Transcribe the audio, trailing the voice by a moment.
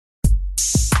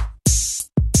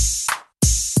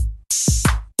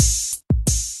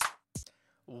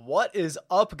What is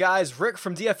up, guys? Rick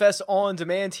from DFS On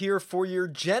Demand here for your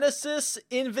Genesis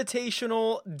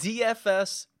Invitational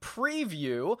DFS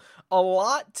preview. A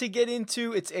lot to get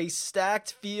into. It's a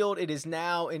stacked field. It is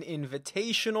now an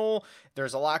invitational.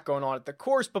 There's a lot going on at the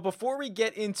course, but before we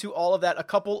get into all of that, a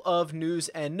couple of news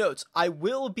and notes. I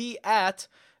will be at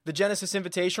the Genesis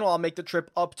Invitational. I'll make the trip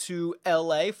up to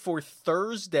LA for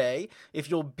Thursday. If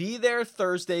you'll be there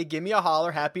Thursday, give me a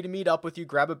holler. Happy to meet up with you,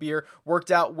 grab a beer.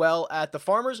 Worked out well at the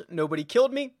Farmers. Nobody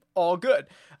killed me. All good.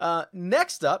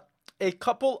 Next up, a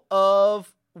couple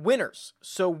of winners.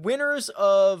 So winners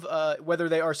of whether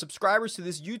they are subscribers to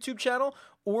this YouTube channel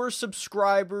or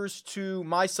subscribers to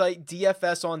my site,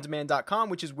 dfsondemand.com,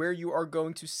 which is where you are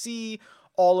going to see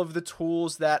all of the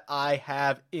tools that I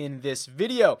have in this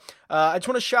video. I just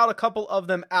want to shout a couple of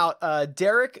them out.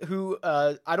 Derek, who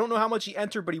I don't know how much he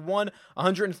entered, but he won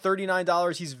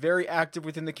 $139. He's very active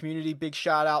within the community. Big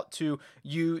shout out to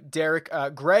you, Derek.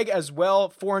 Greg as well,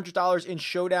 $400 in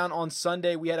Showdown on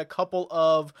Sunday. We had a couple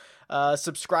of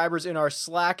subscribers in our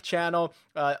Slack channel,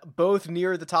 both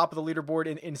near the top of the leaderboard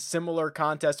in similar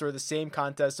contests or the same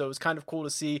contest. So it was kind of cool to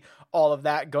see all of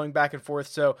that going back and forth.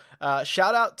 So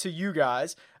shout out to you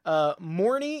guys.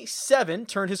 Morny7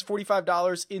 turned his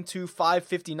 $45 into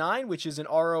 $559, which is an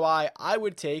ROI I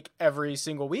would take every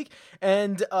single week.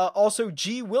 And also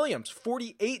G Williams,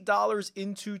 $48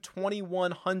 into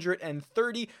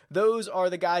 $2,130. Those are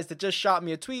the guys that just shot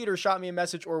me a tweet or shot me a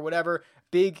message or whatever.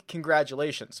 Big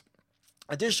congratulations.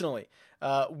 Additionally,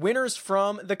 winners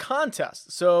from the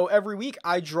contest. So every week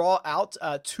I draw out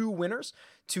two winners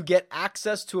to get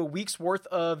access to a week's worth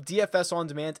of DFS On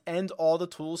Demand and all the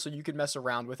tools so you can mess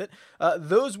around with it.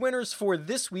 Those winners for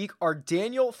this week are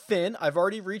Daniel Finn. I've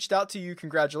already reached out to you.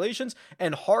 Congratulations.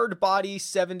 And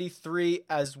Hardbody73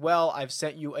 as well. I've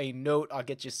sent you a note. I'll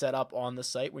get you set up on the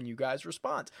site when you guys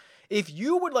respond. If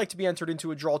you would like to be entered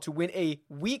into a draw to win a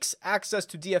week's access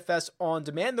to DFS On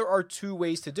Demand, there are two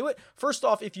ways to do it. First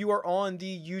off, if you are on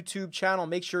the YouTube channel,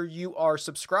 make sure you are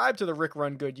subscribed to the Rick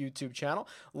Run Good YouTube channel.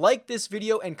 Like this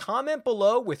video and comment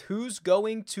below with who's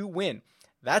going to win.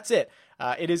 That's it.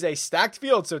 It is a stacked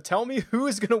field, so tell me who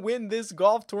is going to win this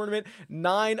golf tournament.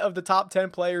 9 of the top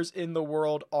 10 players in the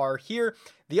world are here.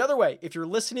 The other way, if you're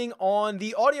listening on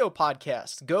the audio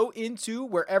podcast, go into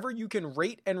wherever you can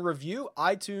rate and review,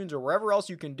 iTunes or wherever else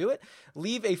you can do it.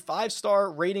 Leave a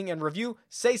 5-star rating and review,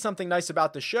 say something nice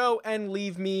about the show, and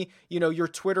leave me, your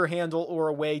Twitter handle or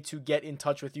a way to get in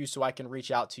touch with you so I can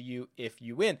reach out to you if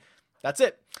you win. That's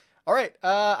it. All right,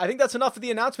 I think that's enough of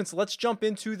the announcements. Let's jump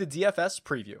into the DFS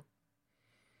preview.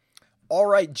 All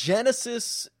right,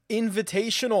 Genesis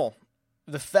Invitational.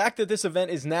 The fact that this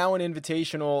event is now an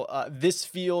invitational, this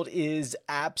field is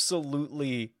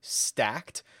absolutely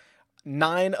stacked.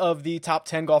 9 of the top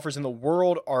 10 golfers in the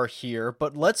world are here,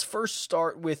 but let's first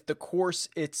start with the course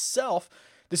itself.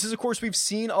 This is a course we've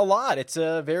seen a lot. It's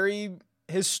a very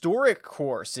historic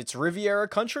course. It's Riviera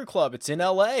Country Club. It's in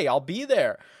LA. I'll be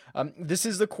there. This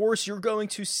is the course you're going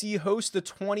to see host the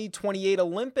 2028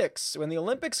 Olympics when the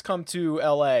Olympics come to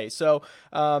LA. So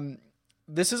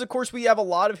this is a course we have a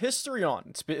lot of history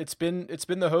on. It's been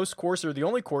the host course or the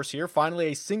only course here. Finally,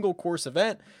 a single course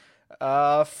event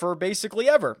for basically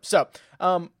ever. So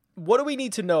what do we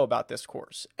need to know about this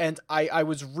course? And I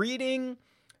was reading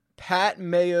Pat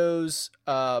Mayo's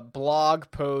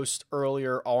blog post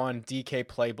earlier on DK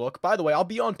Playbook. By the way, I'll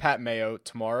be on Pat Mayo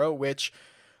tomorrow, which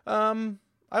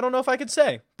I don't know if I could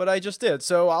say, but I just did.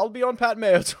 So I'll be on Pat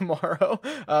Mayo tomorrow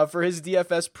for his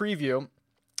DFS preview.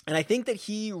 And I think that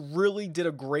he really did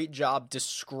a great job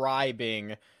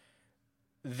describing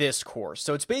this course.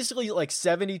 So it's basically like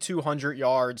 7,200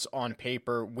 yards on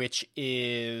paper, which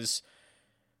is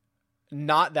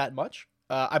not that much.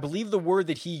 I believe the word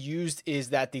that he used is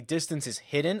that the distance is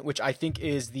hidden, which I think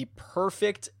is the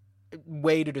perfect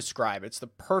way to describe it. It's the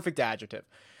perfect adjective.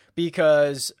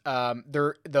 Because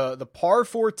the par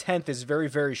 4 10th is very,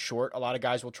 very short. A lot of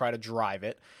guys will try to drive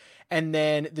it. And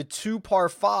then the 2 par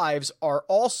 5s are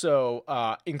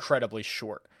also incredibly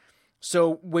short.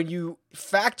 So when you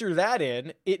factor that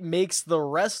in, it makes the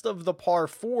rest of the par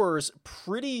 4s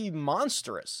pretty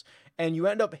monstrous. And you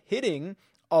end up hitting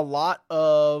a lot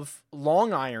of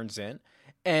long irons in.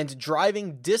 And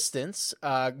driving distance,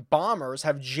 bombers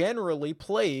have generally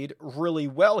played really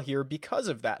well here because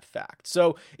of that fact.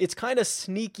 So it's kind of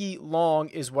sneaky long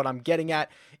is what I'm getting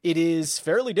at. It is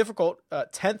fairly difficult,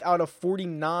 10th out of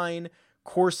 49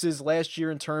 courses last year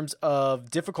in terms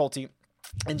of difficulty.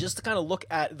 And just to kind of look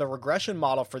at the regression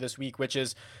model for this week, which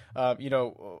is, I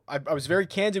was very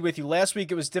candid with you last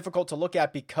week. It was difficult to look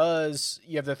at because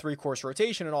you have the 3-course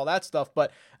rotation and all that stuff,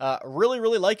 but really,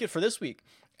 really like it for this week.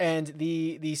 And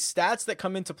the stats that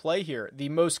come into play here, the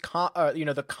most,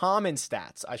 the common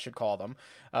stats, I should call them.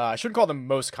 I shouldn't call them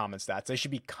most common stats. They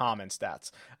should be common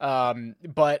stats.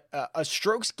 But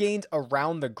strokes gained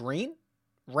around the green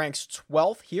ranks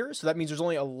 12th here. So that means there's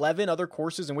only 11 other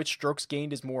courses in which strokes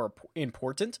gained is more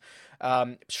important.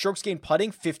 Strokes gained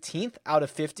putting, 15th out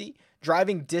of 50.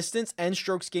 Driving distance and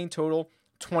strokes gained total,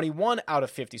 21 out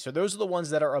of 50. So those are the ones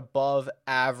that are above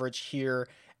average here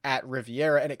at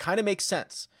Riviera. And it kind of makes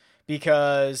sense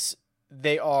because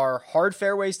they are hard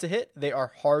fairways to hit. They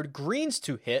are hard greens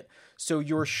to hit. So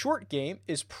your short game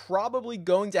is probably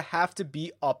going to have to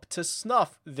be up to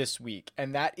snuff this week.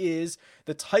 And that is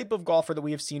the type of golfer that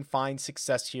we have seen find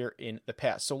success here in the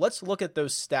past. So let's look at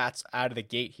those stats out of the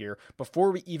gate here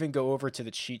before we even go over to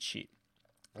the cheat sheet.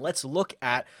 Let's look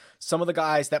at some of the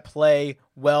guys that play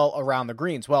well around the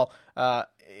greens. Well,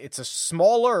 it's a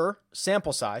smaller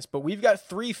sample size, but we've got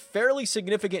 3 fairly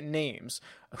significant names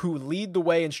who lead the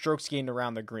way in strokes gained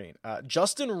around the green.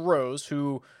 Justin Rose,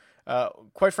 who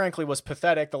quite frankly was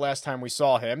pathetic the last time we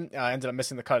saw him, ended up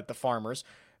missing the cut at the Farmers,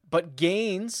 but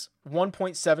gains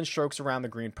 1.7 strokes around the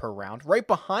green per round. Right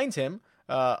behind him,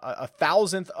 a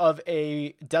thousandth of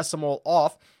a decimal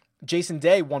off, Jason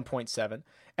Day, 1.7.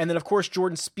 And then, of course,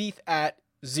 Jordan Spieth at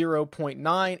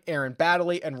 0.9, Aaron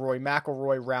Baddeley and Rory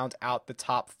McIlroy round out the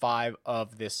top 5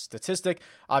 of this statistic.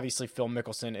 Obviously, Phil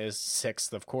Mickelson is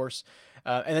 6th, of course.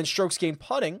 And then strokes gained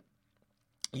putting.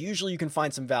 Usually you can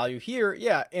find some value here.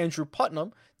 Yeah, Andrew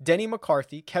Putnam, Denny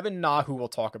McCarthy, Kevin Na, who we'll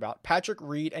talk about, Patrick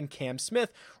Reed, and Cam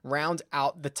Smith round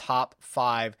out the top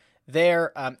 5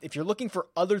 there. If you're looking for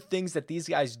other things that these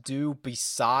guys do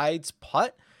besides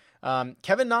putt,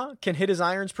 Kevin Na can hit his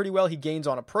irons pretty well. He gains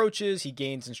on approaches. He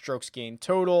gains in strokes gained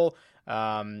total.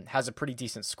 Has a pretty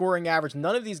decent scoring average.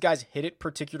 None of these guys hit it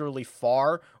particularly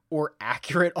far or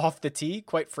accurate off the tee,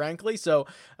 quite frankly. So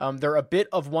they're a bit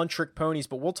of one-trick ponies,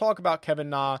 but we'll talk about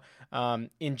Kevin Na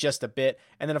in just a bit.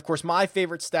 And then, of course, my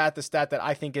favorite stat, the stat that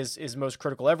I think is most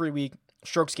critical every week,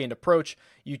 strokes gained approach.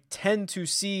 You tend to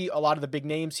see a lot of the big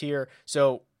names here.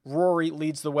 So Rory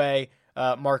leads the way.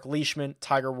 Mark Leishman,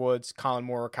 Tiger Woods, Colin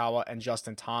Morikawa, and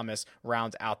Justin Thomas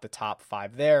round out the top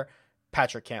 5 there.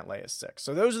 Patrick Cantlay is 6.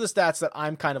 So those are the stats that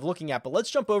I'm kind of looking at. But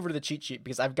let's jump over to the cheat sheet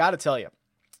because I've got to tell you,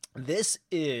 this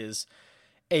is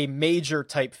a major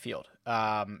type field.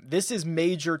 This is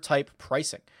major type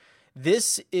pricing.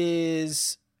 This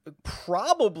is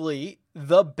probably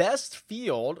the best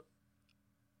field.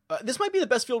 This might be the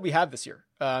best field we have this year.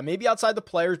 Maybe outside the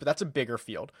Players, but that's a bigger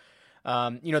field.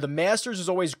 The Masters is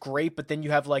always great, but then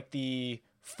you have like the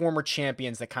former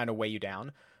champions that kind of weigh you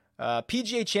down.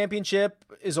 PGA Championship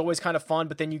is always kind of fun,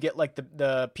 but then you get like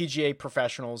the PGA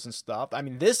professionals and stuff. I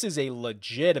mean, this is a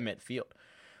legitimate field.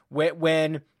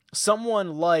 When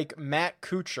someone like Matt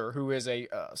Kuchar, who is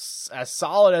as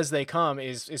solid as they come,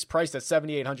 is priced at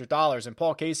 $7,800, and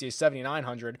Paul Casey is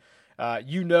 $7,900,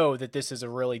 you know that this is a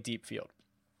really deep field.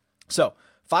 So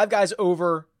 5 guys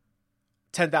over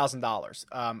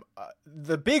 $10,000.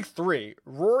 The big 3,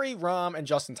 Rory, Rahm, and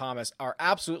Justin Thomas, are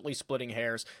absolutely splitting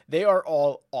hairs. They are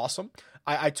all awesome.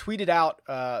 I tweeted out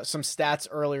some stats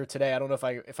earlier today. I don't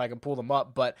know if I can pull them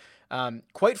up, but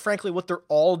quite frankly, what they're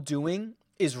all doing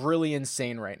is really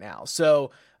insane right now.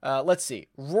 So let's see.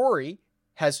 Rory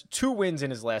has 2 wins in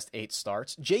his last 8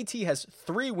 starts. JT has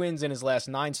 3 wins in his last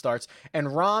 9 starts. And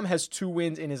Rahm has 2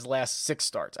 wins in his last 6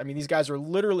 starts. I mean, these guys are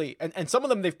literally, and some of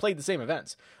them, they've played the same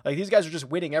events. Like, these guys are just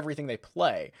winning everything they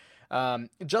play.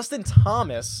 Justin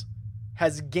Thomas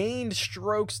has gained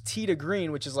strokes tee to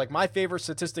green, which is like my favorite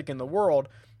statistic in the world,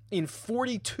 in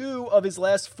 42 of his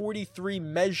last 43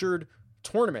 measured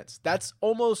tournaments. That's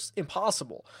almost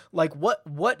impossible. Like,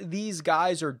 what these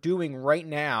guys are doing right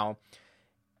now,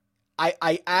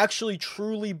 I actually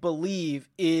truly believe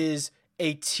is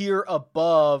a tier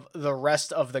above the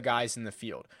rest of the guys in the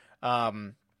field.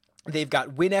 They've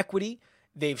got win equity.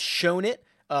 They've shown it.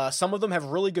 Some of them have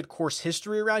really good course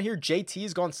history around here.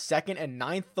 JT's gone 2nd and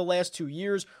 9th the last 2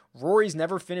 years. Rory's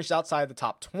never finished outside the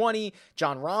top 20.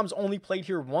 Jon Rahm's only played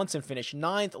here once and finished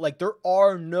 9th. Like, there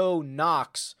are no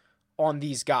knocks on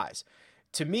these guys.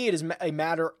 To me, it is a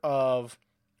matter of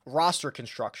roster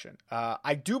construction.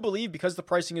 I do believe because the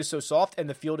pricing is so soft and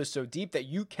the field is so deep that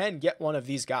you can get one of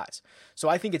these guys. So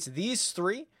I think it's these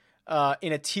 3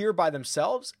 in a tier by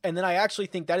themselves. And then I actually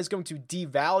think that is going to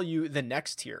devalue the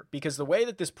next tier because the way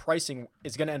that this pricing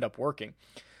is going to end up working,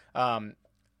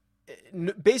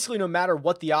 basically no matter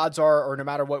what the odds are or no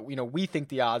matter what we think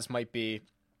the odds might be,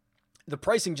 the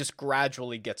pricing just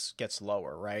gradually gets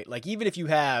lower, right? Like even if you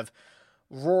have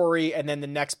Rory and then the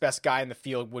next best guy in the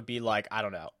field would be like, I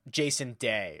don't know, Jason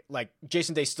Day. Like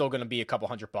Jason Day's still going to be a couple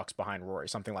 $100 behind Rory,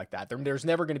 something like that. There's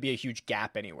never going to be a huge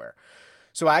gap anywhere.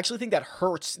 So I actually think that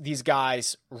hurts these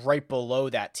guys right below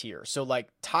that tier. So like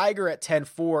Tiger at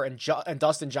 10.4 and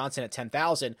Dustin Johnson at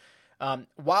 10,000.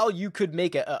 While you could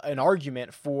make an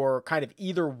argument for kind of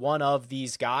either one of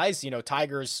these guys,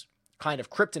 Tiger's kind of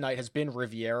kryptonite has been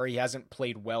Riviera. He hasn't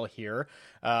played well here,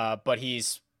 but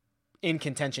he's in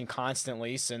contention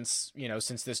constantly since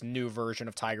this new version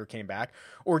of Tiger came back.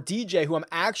 Or DJ, who I'm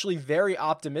actually very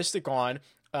optimistic on,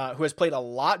 who has played a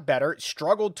lot better,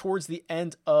 struggled towards the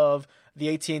end of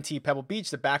the AT&T Pebble Beach.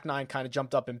 The back nine kind of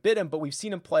jumped up and bit him, but we've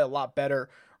seen him play a lot better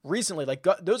recently. Like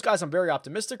those guys I'm very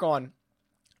optimistic on.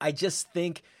 I just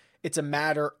think it's a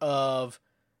matter of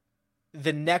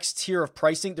the next tier of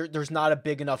pricing. There's not a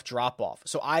big enough drop off.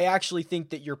 So I actually think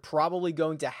that you're probably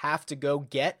going to have to go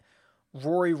get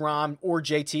Rory, Rahm, or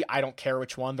JT. I don't care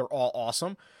which one. They're all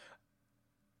awesome.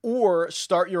 Or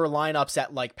start your lineups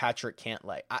at like Patrick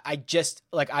Cantlay.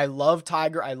 I love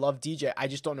Tiger. I love DJ. I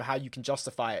just don't know how you can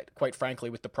justify it, quite frankly,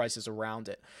 with the prices around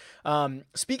it.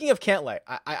 Speaking of Cantlay,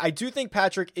 I do think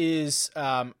Patrick is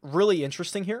really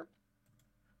interesting here.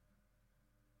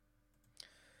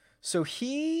 So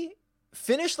he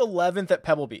finished 11th at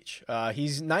Pebble Beach.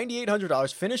 He's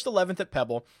 $9,800, finished 11th at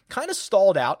Pebble, kind of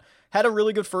stalled out, had a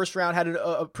really good first round, had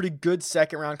a pretty good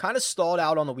second round, kind of stalled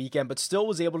out on the weekend, but still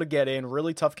was able to get in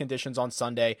really tough conditions on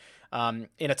Sunday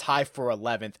in a tie for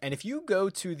 11th. And if you go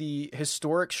to the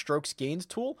historic strokes gained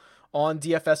tool on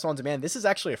DFS On Demand, this is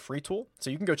actually a free tool,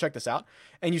 so you can go check this out.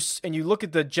 And you look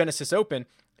at the Genesis Open.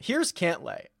 Here's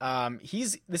Cantlay.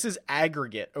 This is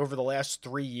aggregate over the last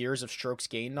 3 years of strokes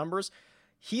gained numbers.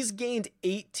 He's gained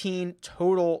 18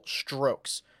 total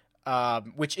strokes,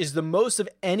 which is the most of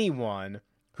anyone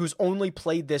who's only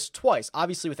played this twice.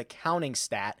 Obviously, with a counting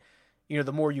stat,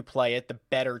 the more you play it, the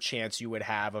better chance you would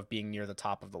have of being near the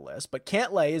top of the list. But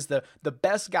Cantlay is the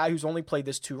best guy who's only played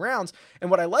this 2 rounds.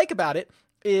 And what I like about it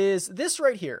is this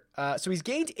right here. So he's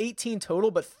gained 18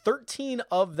 total, but 13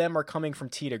 of them are coming from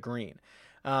tee to green.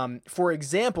 For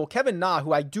example, Kevin Na,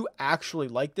 who I do actually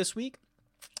like this week,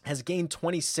 has gained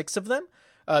 26 of them.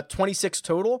 26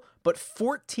 total, but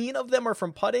 14 of them are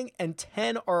from putting and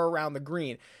 10 are around the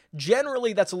green.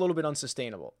 Generally, that's a little bit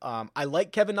unsustainable. I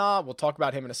like Kevin Na. We'll talk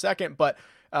about him in a second, but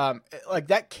like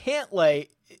that Cantlay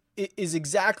is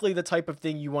exactly the type of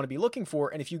thing you want to be looking for.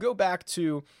 And if you go back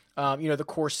to the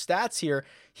course stats here,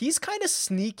 he's kind of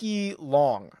sneaky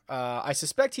long. I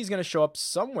suspect he's going to show up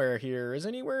somewhere here,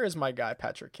 isn't he? Where is my guy,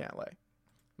 Patrick Cantlay?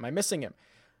 Am I missing him?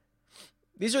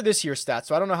 These are this year's stats,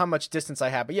 so I don't know how much distance I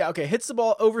have. But yeah, okay, hits the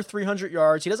ball over 300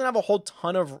 yards. He doesn't have a whole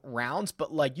ton of rounds,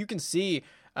 but like you can see,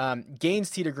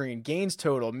 gains tee to green, gains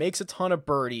total, makes a ton of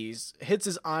birdies, hits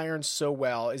his irons so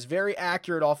well, is very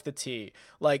accurate off the tee.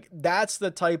 Like that's the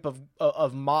type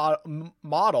of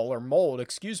model or mold,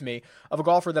 of a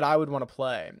golfer that I would want to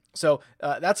play. So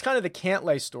that's kind of the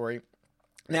Cantlay story.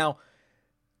 Now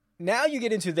you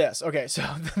get into this. Okay, so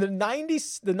the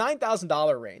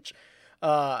 $9,000 range.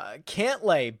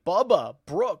 Cantlay, Bubba,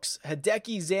 Brooks,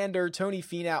 Hideki, Xander, Tony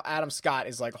Finau, Adam Scott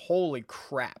is like, holy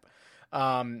crap.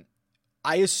 I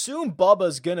assume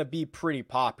Bubba's gonna be pretty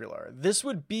popular. This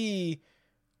would be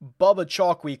Bubba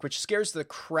Chalk Week, which scares the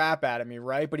crap out of me,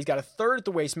 right? But he's got a 3rd at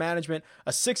the Waste Management,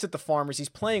 a 6th at the Farmers. He's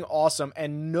playing awesome,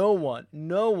 and no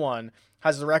one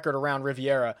has the record around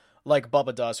Riviera like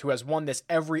Bubba does, who has won this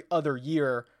every other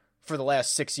year for the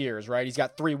last 6 years, right? He's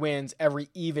got 3 wins every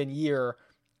even year.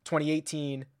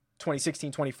 2018,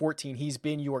 2016, 2014, he's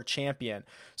been your champion.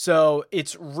 So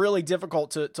it's really difficult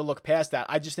to look past that.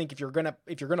 I just think if you're gonna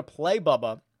play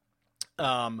Bubba,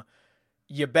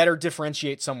 you better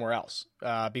differentiate somewhere else,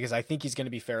 because I think he's going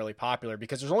to be fairly popular,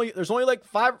 because there's only like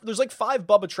 5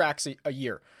 Bubba tracks a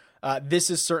year.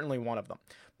 This is certainly one of them.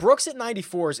 Brooks at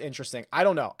 94 is interesting. I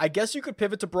don't know. I guess you could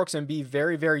pivot to Brooks and be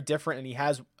very, very different, and he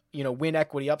has win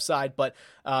equity upside, but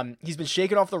he's been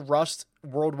shaken off the rust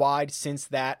worldwide since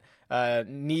that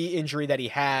knee injury that he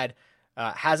had.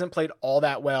 Hasn't played all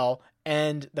that well,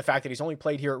 and the fact that he's only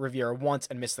played here at Riviera once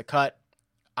and missed the cut,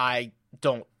 I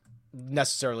don't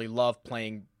necessarily love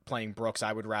playing Brooks.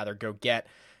 I would rather go get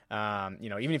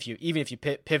even if you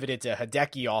pivoted to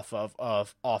Hideki off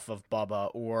of Bubba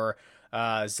or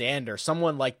Xander,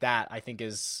 someone like that, I think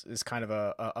is kind of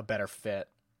a better fit.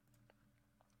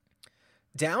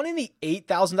 Down in the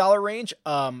 $8,000 range,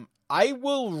 I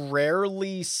will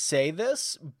rarely say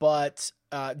this, but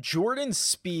Jordan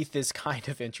Spieth is kind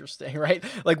of interesting, right?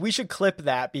 Like we should clip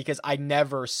that because I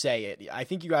never say it. I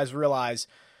think you guys realize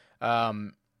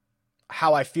I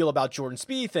how I feel about Jordan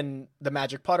Spieth and the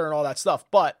magic putter and all that stuff,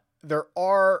 but there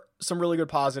are some really good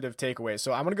positive takeaways.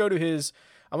 So I'm going to go to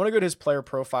his player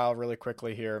profile really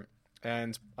quickly here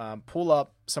and pull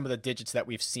up some of the digits that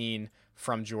we've seen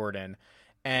from Jordan.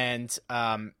 And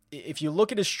if you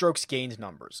look at his strokes gained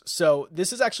numbers, so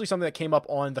this is actually something that came up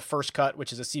on The First Cut,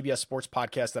 which is a CBS Sports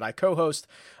podcast that I co-host,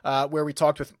 where we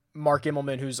talked with Mark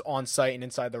Immelman, who's on site and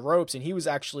inside the ropes, and he was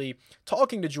actually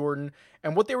talking to Jordan.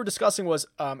 And what they were discussing was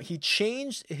he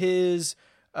changed his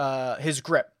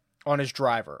grip on his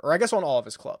driver, or I guess on all of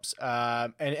his clubs,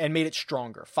 and made it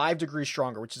stronger, 5 degrees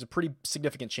stronger, which is a pretty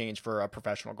significant change for a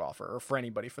professional golfer, or for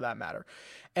anybody for that matter.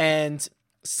 And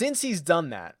since he's done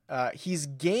that, he's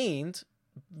gained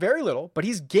very little, but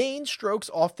he's gained strokes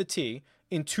off the tee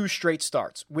in 2 straight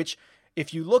starts, which,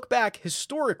 if you look back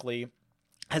historically,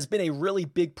 has been a really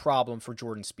big problem for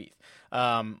Jordan Spieth.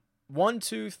 1,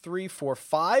 2, 3, 4,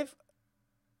 5.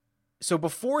 So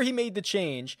before he made the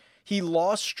change, he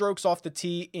lost strokes off the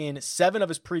tee in 7 of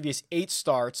his previous 8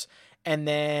 starts. And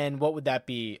then what would that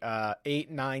be?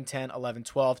 8, 9, 10, 11,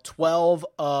 12. 12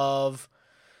 of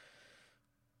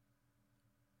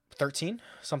 13,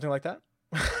 something like that.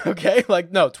 Okay,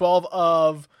 12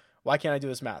 of, why can't I do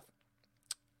this math?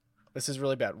 This is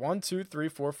really bad. 1, 2, 3,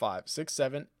 4, 5, 6,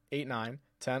 7, 8, 9,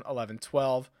 10, 11,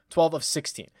 12 of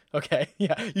 16. Okay,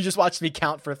 yeah, you just watched me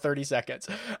count for 30 seconds.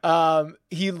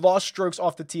 He lost strokes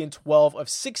off the tee in 12 of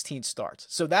 16 starts.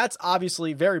 So that's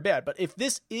obviously very bad. But if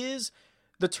this is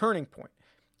the turning point,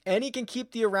 and he can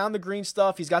keep the around the green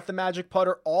stuff, he's got the magic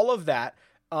putter, all of that,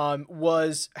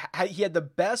 he had the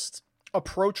best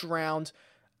approach round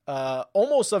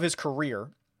almost of his career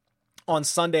on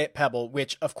Sunday at Pebble,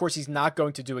 which of course he's not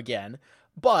going to do again,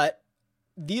 but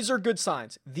these are good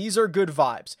signs. These are good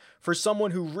vibes for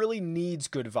someone who really needs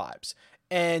good vibes.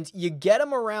 And you get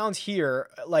him around here,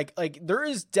 like there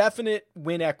is definite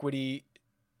win equity,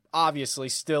 obviously,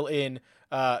 still in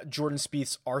Jordan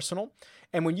Spieth's arsenal.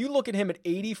 And when you look at him at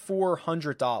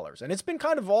 $8,400, and it's been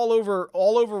kind of all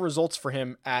over results for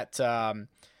him at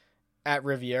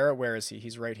Riviera. Where is he?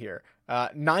 He's right here.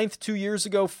 9th 2 years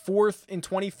ago, 4th in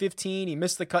 2015. He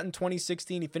missed the cut in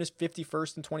 2016. He finished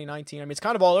 51st in 2019. I mean, it's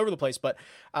kind of all over the place, but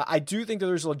I do think that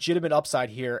there's a legitimate upside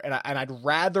here, and I'd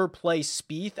rather play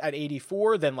Spieth at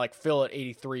 84 than Phil at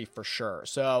 83 for sure.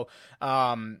 So,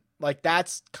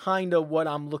 that's kind of what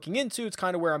I'm looking into. It's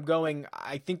kind of where I'm going.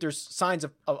 I think there's signs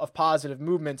of positive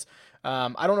movements.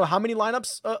 I don't know how many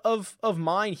lineups of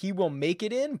mine he will make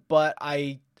it in, but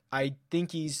I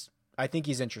think he's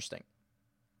interesting.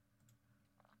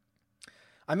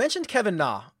 I mentioned Kevin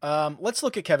Na. Let's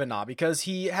look at Kevin Na because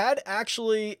he had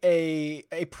actually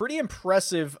a pretty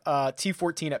impressive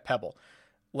T14 at Pebble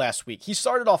last week. He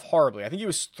started off horribly. I think he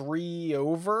was 3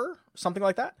 over, something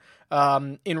like that,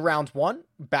 in round 1,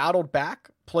 battled back,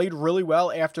 played really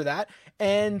well after that,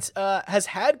 and has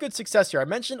had good success here. I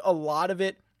mentioned a lot of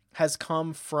it has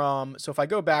come from, so if I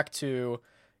go back to,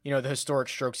 the historic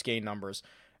strokes gain numbers,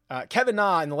 Kevin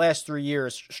Na in the last 3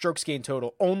 years, strokes gained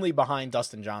total only behind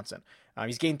Dustin Johnson.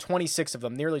 He's gained 26 of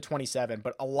them, nearly 27,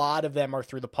 but a lot of them are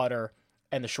through the putter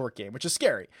and the short game, which is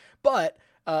scary. But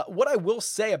what I will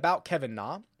say about Kevin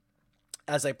Na,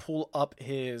 as I pull up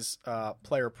his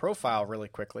player profile really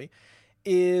quickly,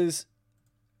 is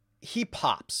he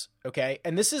pops, okay?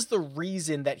 And this is the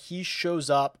reason that he shows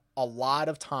up a lot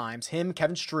of times. Him,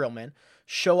 Kevin Streelman,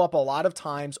 show up a lot of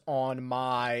times on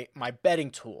my betting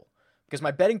tool, because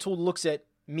my betting tool looks at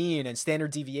mean and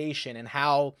standard deviation and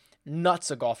how nuts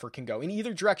a golfer can go in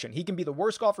either direction. He can be the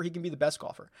worst golfer, he can be the best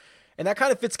golfer. And that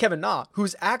kind of fits Kevin Na,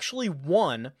 who's actually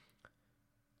won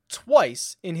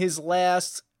twice in his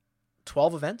last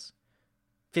 12 events,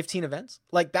 15 events.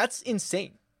 That's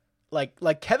insane.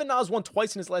 Kevin Na's won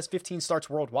twice in his last 15 starts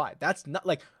worldwide. That's not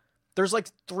there's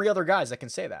 3 other guys that can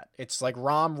say that. It's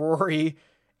Rahm, Rory,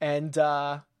 and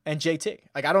JT.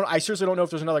 I seriously don't know if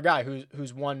there's another guy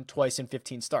who's won twice in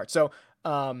 15 starts. So,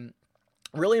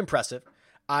 really impressive.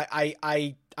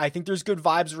 I think there's good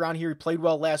vibes around here. He played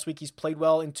well last week. He's played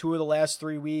well in 2 of the last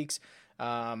 3 weeks.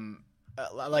 I don't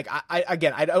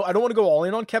want to go all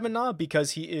in on Kevin Na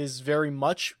because he is very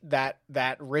much that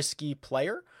risky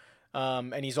player.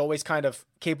 And he's always kind of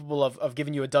capable of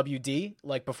giving you a WD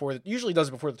usually does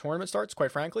it before the tournament starts,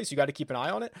 quite frankly. So you got to keep an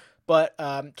eye on it. But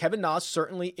Kevin Na is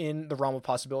certainly in the realm of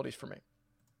possibilities for me.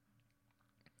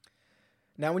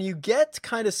 Now, when you get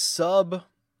kind of sub,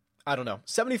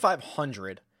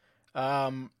 7,500,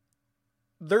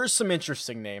 there's some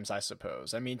interesting names, I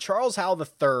suppose. I mean, Charles Howell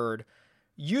III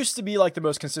used to be the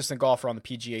most consistent golfer on the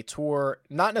PGA Tour.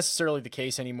 Not necessarily the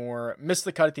case anymore. Missed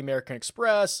the cut at the American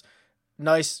Express.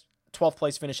 Nice 12th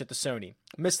place finish at the Sony.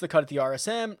 Missed the cut at the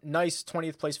RSM. Nice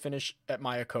 20th place finish at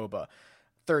Mayakoba.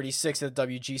 36th at the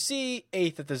WGC,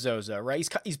 8th at the Zozo, right?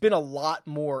 He's been a lot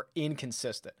more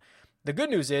inconsistent. The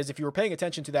good news is, if you were paying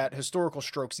attention to that historical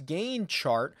strokes gain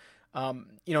chart, in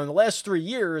the last 3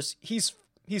 years, he's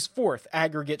fourth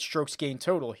aggregate strokes gain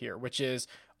total here, which is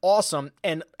awesome.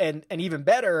 And even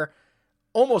better,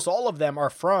 almost all of them are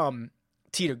from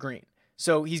tee to green.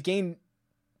 So he's gained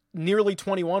nearly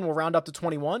 21, we'll round up to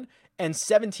 21, and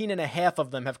 17 and a half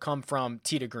of them have come from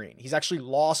tee to green. He's actually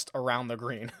lost around the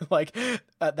green.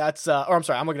 I'm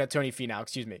sorry, I'm looking at Tony Finau,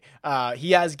 excuse me.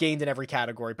 He has gained in every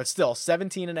category, but still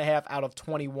 17 and a half out of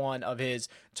 21 of his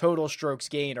total strokes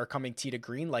gained are coming tee to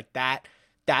green. Like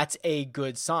that's a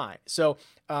good sign. So,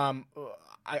 a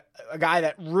guy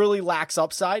that really lacks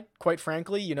upside, quite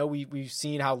frankly. We've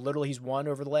seen how little he's won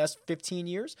over the last 15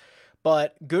 years,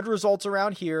 but good results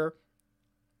around here.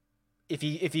 If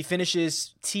he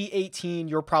finishes T18,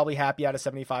 you're probably happy out of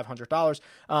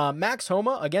 $7,500. Max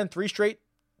Homa, again, three straight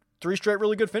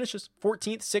really good finishes.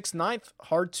 14th, 6th, 9th.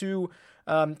 Hard to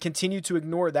continue to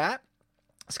ignore that.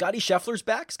 Scotty Scheffler's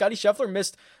back. Scotty Scheffler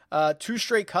missed 2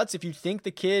 straight cuts. If you think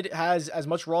the kid has as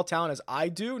much raw talent as I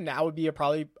do, now would be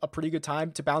probably a pretty good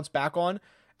time to bounce back on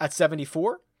at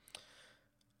 74.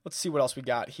 Let's see what else we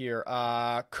got here.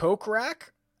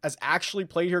 Kokrak has actually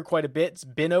played here quite a bit. It's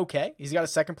been okay. He's got a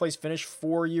 2nd place finish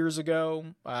 4 years ago.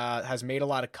 Has made a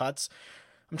lot of cuts.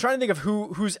 I'm trying to think of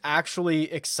who's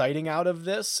actually exciting out of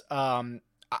this. I'm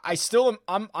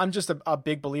just a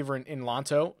big believer in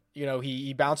Lanto.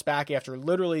 He bounced back after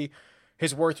literally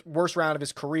his worst round of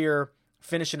his career,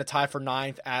 finishing a tie for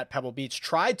 9th at Pebble Beach.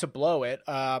 Tried to blow it.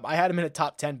 I had him in a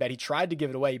top 10 bet. He tried to give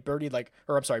it away. He bogeyed like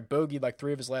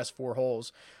 3 of his last 4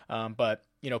 holes. But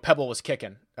Pebble was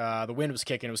kicking. The wind was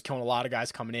kicking. It was killing a lot of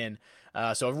guys coming in.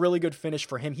 So a really good finish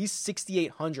for him. He's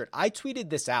 6,800. I tweeted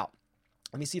this out.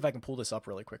 Let me see if I can pull this up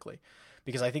really quickly,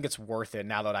 because I think it's worth it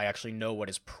now that I actually know what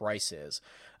his price is.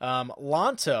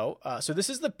 Lanto, so this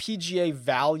is the PGA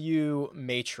Value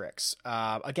Matrix.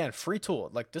 Again, free tool.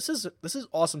 Like this is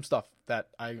awesome stuff that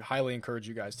I highly encourage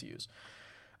you guys to use.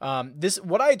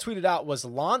 What I tweeted out was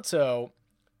Lanto,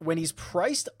 when he's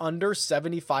priced under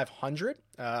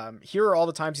 $7,500. Here are all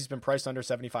the times he's been priced under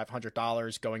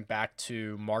 $7,500 going back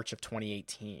to March of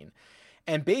 2018.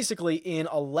 And basically in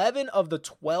 11 of the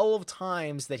 12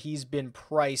 times that he's been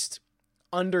priced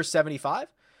under 75,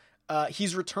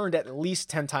 he's returned at least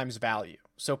 10 times value.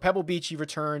 So Pebble Beach, he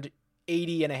returned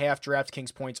 80 and a half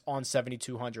DraftKings points on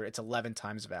 7,200. It's 11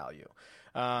 times value.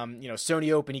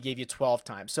 Sony Open, he gave you 12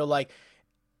 times. So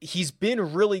he's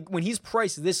been really, when he's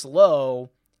priced this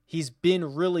low, he's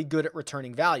been really good at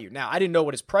returning value. Now, I didn't know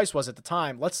what his price was at the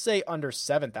time. Let's say under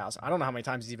 7,000. I don't know how many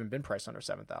times he's even been priced under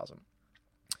 7,000.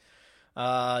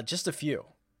 Just a few.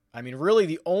 I mean, really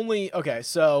the only, okay,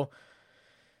 so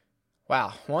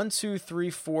wow. 1, 2, 3,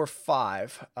 4,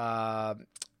 5,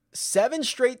 7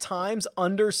 straight times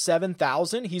under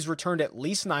 7,000. He's returned at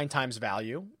least 9 times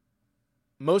value.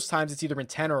 Most times it's either been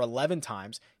 10 or 11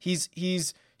 times. He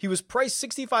was priced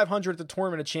 6,500 at the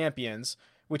Tournament of Champions,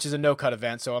 which is a no-cut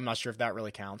event, so I'm not sure if that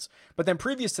really counts. But then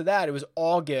previous to that, it was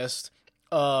August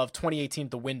of 2018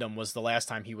 at the Wyndham was the last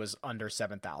time he was under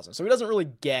 7,000. So he doesn't really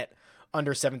get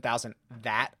under 7,000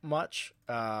 that much,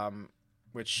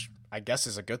 which I guess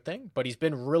is a good thing, but he's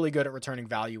been really good at returning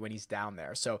value when he's down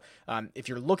there. So if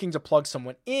you're looking to plug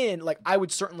someone in, I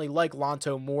would certainly like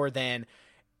Lanto more than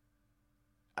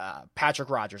Patrick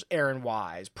Rogers, Aaron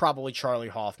Wise, probably Charlie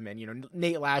Hoffman,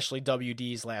 Nate Lashley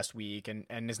WDs last week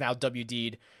and is now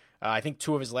WD'd, I think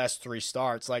 2 of his last 3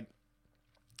 starts.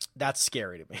 That's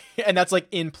scary to me. And that's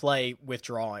in play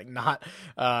withdrawing, not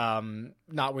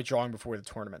withdrawing before the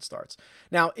tournament starts.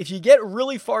 Now, if you get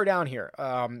really far down here,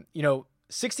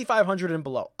 6,500 and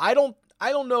below, I don't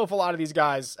know if a lot of these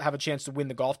guys have a chance to win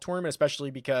the golf tournament,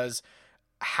 especially because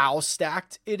how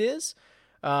stacked it is.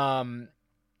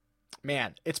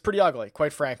 Man, it's pretty ugly,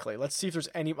 quite frankly. Let's see if there's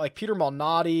any, Peter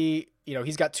Malnati,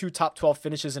 he's got 2 top 12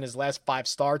 finishes in his last 5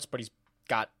 starts, but he's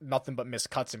got nothing but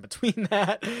missed cuts in between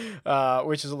that,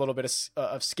 which is a little bit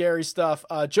of scary stuff.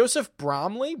 Joseph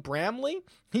Bramley,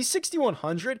 he's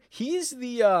 6,100. He's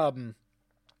the, I'm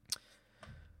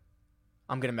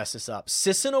going to mess this up.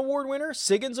 Siggins Award winner?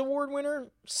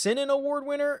 Sinan Award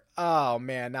winner? Oh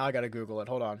man, now I got to Google it.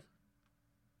 Hold on.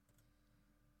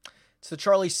 It's the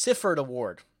Charlie Sifford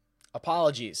Award.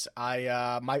 Apologies.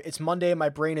 It's Monday and my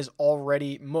brain is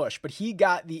already mush, but he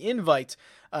got the invite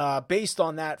based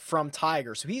on that from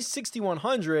Tiger. So he's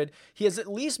 6,100. He has at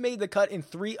least made the cut in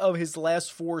 3 of his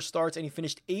last 4 starts, and he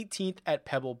finished 18th at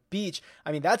Pebble Beach.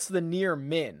 I mean, that's the near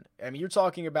min. I mean, you're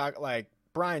talking about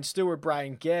Brian Stewart,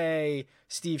 Brian Gay,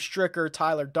 Steve Stricker,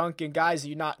 Tyler Duncan, guys that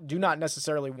you do not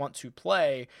necessarily want to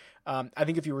play. I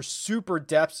think if you were super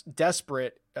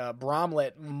desperate,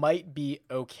 Bromlett might be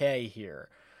okay here.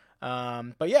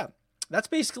 But yeah, that's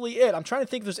basically it. I'm trying to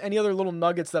think if there's any other little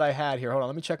nuggets that I had here. Hold on,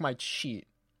 let me check my sheet.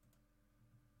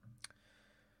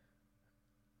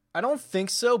 I don't think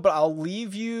so, but let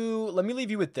me leave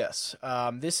you with this.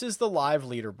 This is the live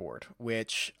leaderboard,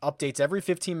 which updates every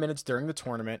 15 minutes during the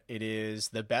tournament. It is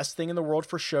the best thing in the world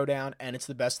for Showdown, and it's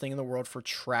the best thing in the world for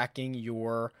tracking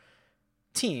your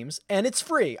teams, and it's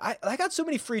free. I got so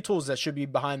many free tools that should be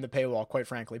behind the paywall, quite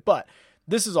frankly, but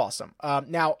this is awesome.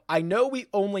 Now, I know we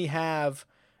only have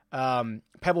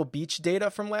Pebble Beach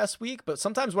data from last week, but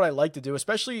sometimes what I like to do,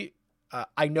 especially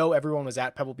I know everyone was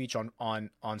at Pebble Beach on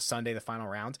Sunday, the final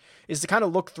round, is to kind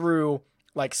of look through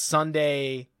like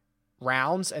Sunday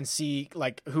rounds and see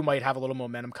like who might have a little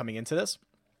momentum coming into this.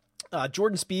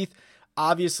 Jordan Spieth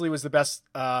obviously was the best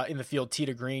in the field. Tee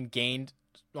to green, gained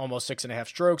almost 6.5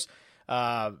 strokes.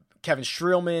 Kevin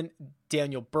Streelman,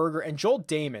 Daniel Berger, and Joel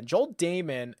Damon. Joel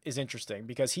Damon is interesting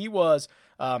because he was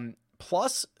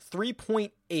plus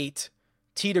 3.8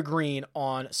 tee to green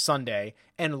on Sunday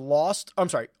and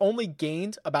only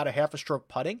gained about a half a stroke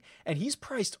putting, and he's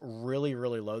priced really,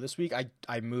 really low this week.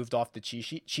 I moved off the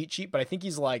cheat sheet, but I think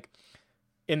he's like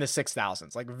in the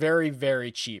 6,000s, like very,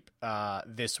 very cheap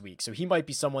this week. So he might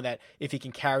be someone that if he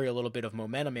can carry a little bit of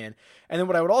momentum in. And then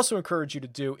what I would also encourage you to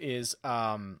do is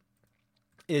kind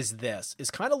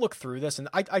of look through this, and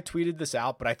I tweeted this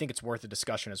out, but I think it's worth a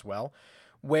discussion as well,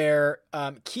 where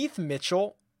Keith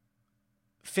Mitchell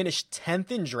finished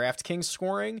 10th in DraftKings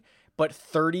scoring, but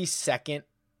 32nd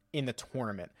in the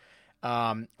tournament,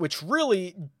 which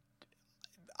really,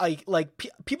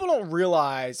 people don't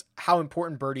realize how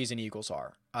important birdies and eagles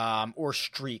are, or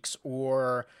streaks,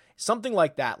 or something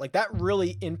like that. Like that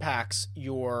really impacts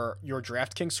your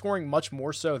DraftKings scoring much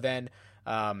more so than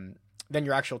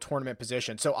your actual tournament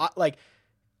position. So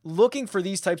looking for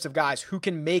these types of guys who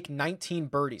can make 19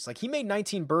 birdies. Like he made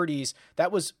 19 birdies.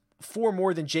 That was 4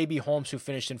 more than JB Holmes, who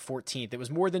finished in 14th. It was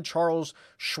more than Charles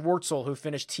Schwartzel, who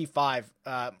finished T5,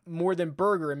 more than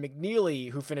Berger and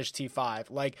McNeely, who finished T5.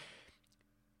 Like,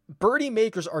 birdie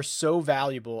makers are so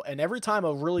valuable, and every time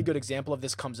a really good example of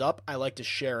this comes up, I like to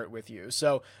share it with you.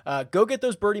 So go get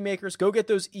those birdie makers, go get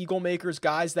those eagle makers,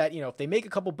 guys that, if they make a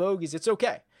couple bogeys, it's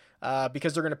okay,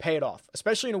 because they're going to pay it off,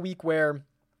 especially in a week where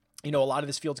a lot of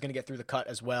this field's going to get through the cut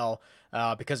as well,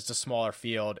 because it's a smaller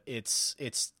field.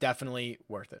 It's definitely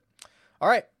worth it. All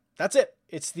right, that's it.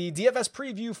 It's the DFS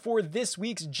preview for this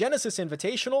week's Genesis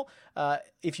Invitational.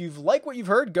 If you've liked what you've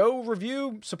heard, go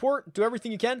review, support, do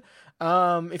everything you can.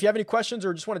 If you have any questions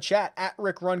or just want to chat, at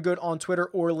Rick Rungood on Twitter,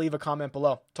 or leave a comment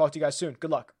below. Talk to you guys soon. Good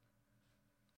luck.